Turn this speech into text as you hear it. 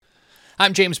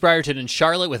I'm James Brierton in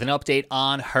Charlotte with an update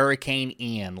on Hurricane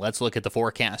Ian. Let's look at the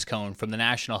forecast cone from the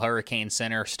National Hurricane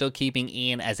Center, still keeping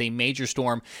Ian as a major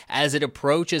storm as it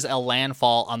approaches a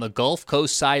landfall on the Gulf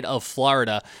Coast side of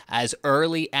Florida as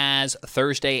early as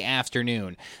Thursday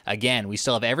afternoon. Again, we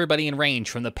still have everybody in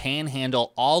range from the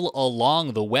Panhandle all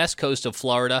along the west coast of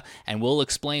Florida, and we'll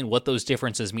explain what those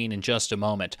differences mean in just a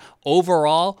moment.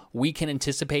 Overall, we can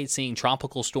anticipate seeing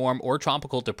tropical storm or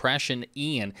tropical depression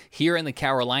Ian here in the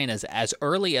Carolinas as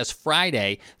early as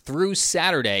Friday through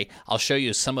Saturday. I'll show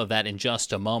you some of that in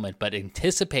just a moment, but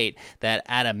anticipate that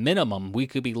at a minimum, we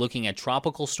could be looking at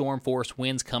tropical storm force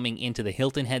winds coming into the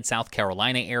Hilton Head, South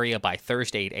Carolina area by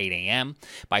Thursday at 8 a.m.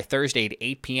 By Thursday at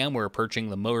 8 p.m., we're approaching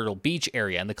the Myrtle Beach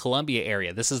area and the Columbia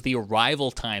area. This is the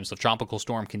arrival times of tropical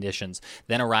storm conditions,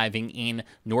 then arriving in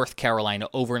North Carolina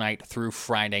overnight through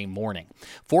Friday morning.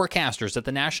 Forecasters at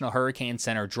the National Hurricane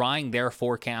Center drawing their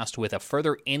forecast with a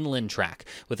further inland track,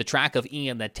 with a track of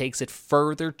Ian that takes it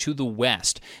further to the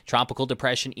west. Tropical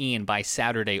Depression Ian by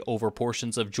Saturday over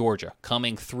portions of Georgia,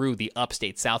 coming through the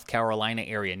upstate South Carolina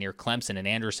area near Clemson and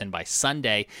Anderson by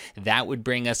Sunday. That would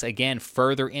bring us again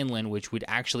further inland, which would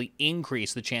actually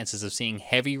increase the chances of seeing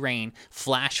heavy rain,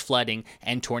 flash flooding,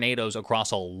 and tornadoes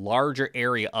across a larger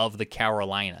area of the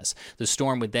Carolinas. The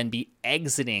storm would then be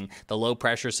exiting the low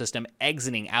pressure system,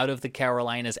 exiting out of the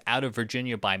Carolinas, out of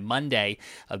Virginia by Monday.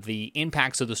 The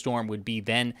impacts of the storm would be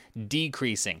then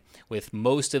decreasing, with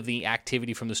most of the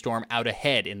activity from the storm out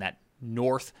ahead in that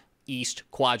northeast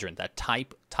quadrant, that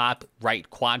top right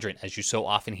quadrant, as you so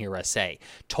often hear us say.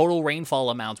 Total rainfall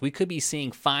amounts, we could be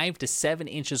seeing 5 to 7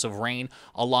 inches of rain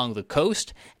along the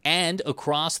coast and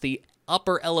across the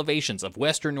upper elevations of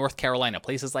western North Carolina,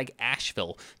 places like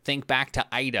Asheville. Think back to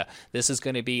Ida. This is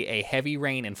going to be a heavy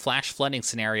rain and flash flooding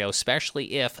scenario,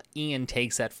 especially if Ian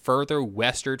takes that further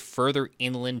westward, further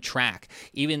inland track.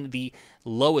 Even the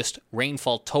lowest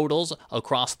rainfall totals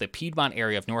across the Piedmont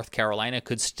area of North Carolina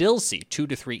could still see 2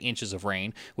 to 3 inches of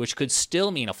rain, which could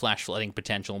still mean a flash flooding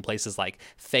potential in places like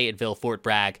Fayetteville, Fort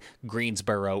Bragg,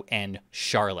 Greensboro, and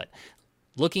Charlotte.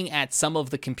 Looking at some of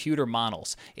the computer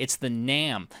models, it's the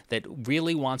NAM that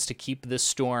really wants to keep this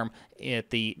storm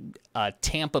at the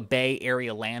Tampa Bay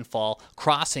area landfall,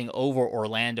 crossing over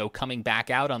Orlando, coming back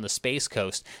out on the Space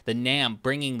Coast. The NAM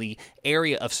bringing the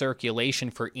area of circulation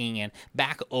for Ian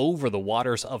back over the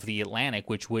waters of the Atlantic,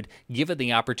 which would give it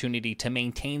the opportunity to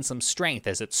maintain some strength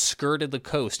as it skirted the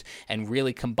coast and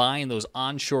really combine those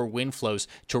onshore wind flows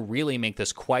to really make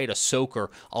this quite a soaker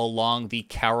along the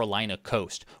Carolina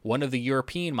coast. One of the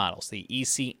European models, the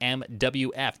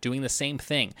ECMWF, doing the same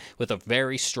thing with a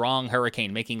very strong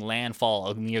hurricane making landfall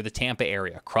near the Tampa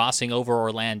area, crossing over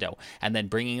Orlando, and then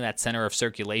bringing that center of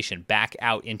circulation back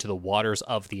out into the waters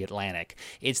of the Atlantic.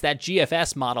 It's that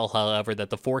GFS model, however, that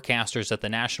the forecasters at the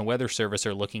National Weather Service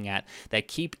are looking at that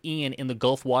keep Ian in the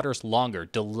Gulf waters longer,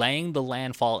 delaying the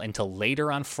landfall until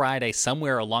later on Friday,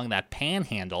 somewhere along that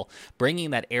panhandle,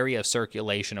 bringing that area of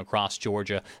circulation across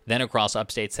Georgia, then across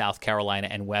upstate South Carolina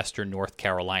and western North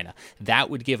Carolina. That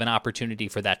would give an opportunity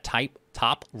for that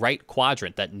top right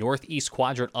quadrant, that northeast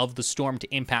quadrant of the storm,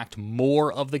 to impact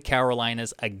more of the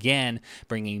Carolinas, again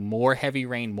bringing more heavy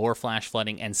rain, more flash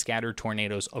flooding, and scattered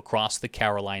tornadoes across the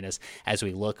Carolinas as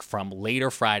we look from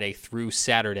later Friday through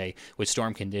Saturday, with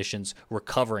storm conditions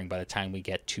recovering by the time we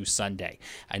get to Sunday.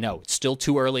 I know it's still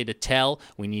too early to tell.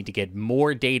 We need to get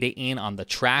more data in on the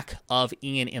track of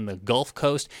Ian in the Gulf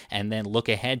Coast and then look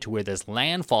ahead to where this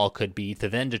landfall could be to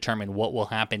then determine what will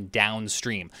happen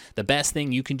downstream. The best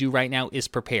thing you can do right now is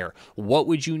prepare. What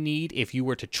would you need if you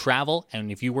were to travel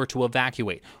and if you were to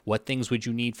evacuate? What things would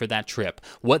you need for that trip?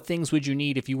 What things would you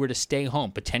need if you were to stay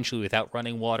home, potentially without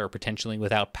running water, potentially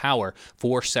without power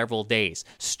for several days?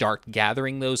 Start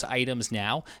gathering those items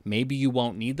now. Maybe you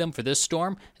won't need them for this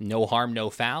storm. No harm, no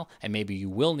foul. And maybe you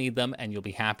will need them, and you'll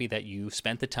be happy that you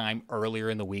spent the time earlier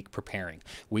in the week preparing.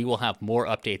 We will have more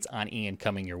updates on Ian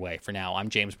coming your way. For now, I'm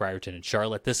James Brierton in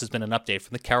Charlotte. This has been an update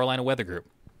from the Carolina Weather Group.